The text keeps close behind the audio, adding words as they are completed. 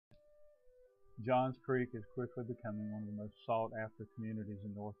Johns Creek is quickly becoming one of the most sought-after communities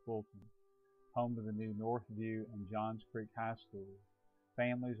in North Fulton. Home to the new Northview and Johns Creek High Schools,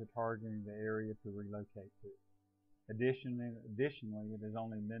 families are targeting the area to relocate to. Additionally, it is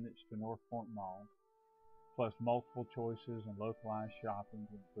only minutes to North Point Mall, plus multiple choices and localized shopping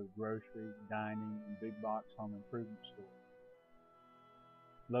to include grocery, dining, and big box home improvement stores.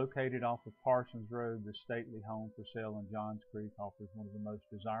 Located off of Parsons Road, the stately home for sale in Johns Creek offers one of the most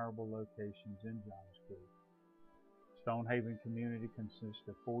desirable locations in Johns Creek. Stonehaven community consists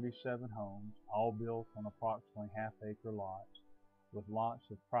of 47 homes, all built on approximately half-acre lots, with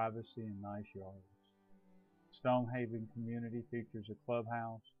lots of privacy and nice yards. Stonehaven community features a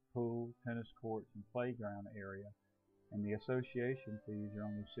clubhouse, pool, tennis courts, and playground area, and the association fees are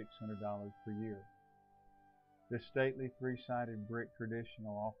only $600 per year. This stately three-sided brick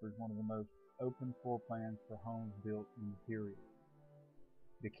traditional offers one of the most open floor plans for homes built in the period.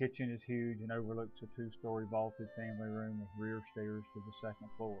 The kitchen is huge and overlooks a two-story vaulted family room with rear stairs to the second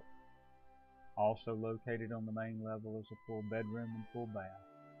floor. Also located on the main level is a full bedroom and full bath,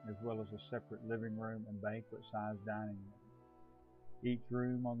 as well as a separate living room and banquet-sized dining room. Each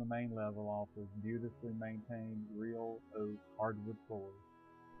room on the main level offers beautifully maintained real oak hardwood floors,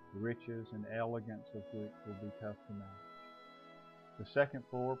 the riches and elegance of which will be tough to match. The second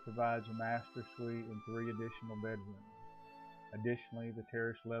floor provides a master suite and 3 additional bedrooms. Additionally, the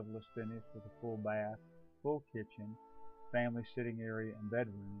terrace level is finished with a full bath, full kitchen, family sitting area, and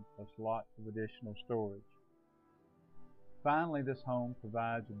bedroom, plus lots of additional storage. Finally, this home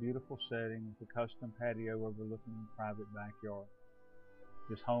provides a beautiful setting with a custom patio overlooking a private backyard.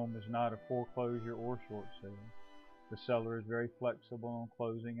 This home is not a foreclosure or short sale. The seller is very flexible on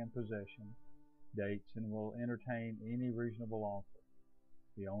closing and possession dates and will entertain any reasonable offer.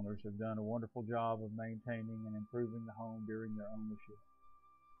 The owners have done a wonderful job of maintaining and improving the home during their ownership.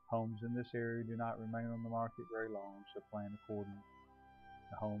 Homes in this area do not remain on the market very long, so plan accordingly.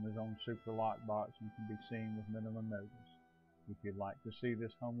 The home is on Super Lockbox and can be seen with minimum notice. If you'd like to see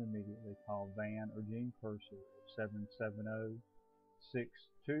this home immediately, call Van or VanPurser at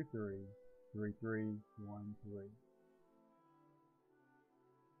 770-623-3313.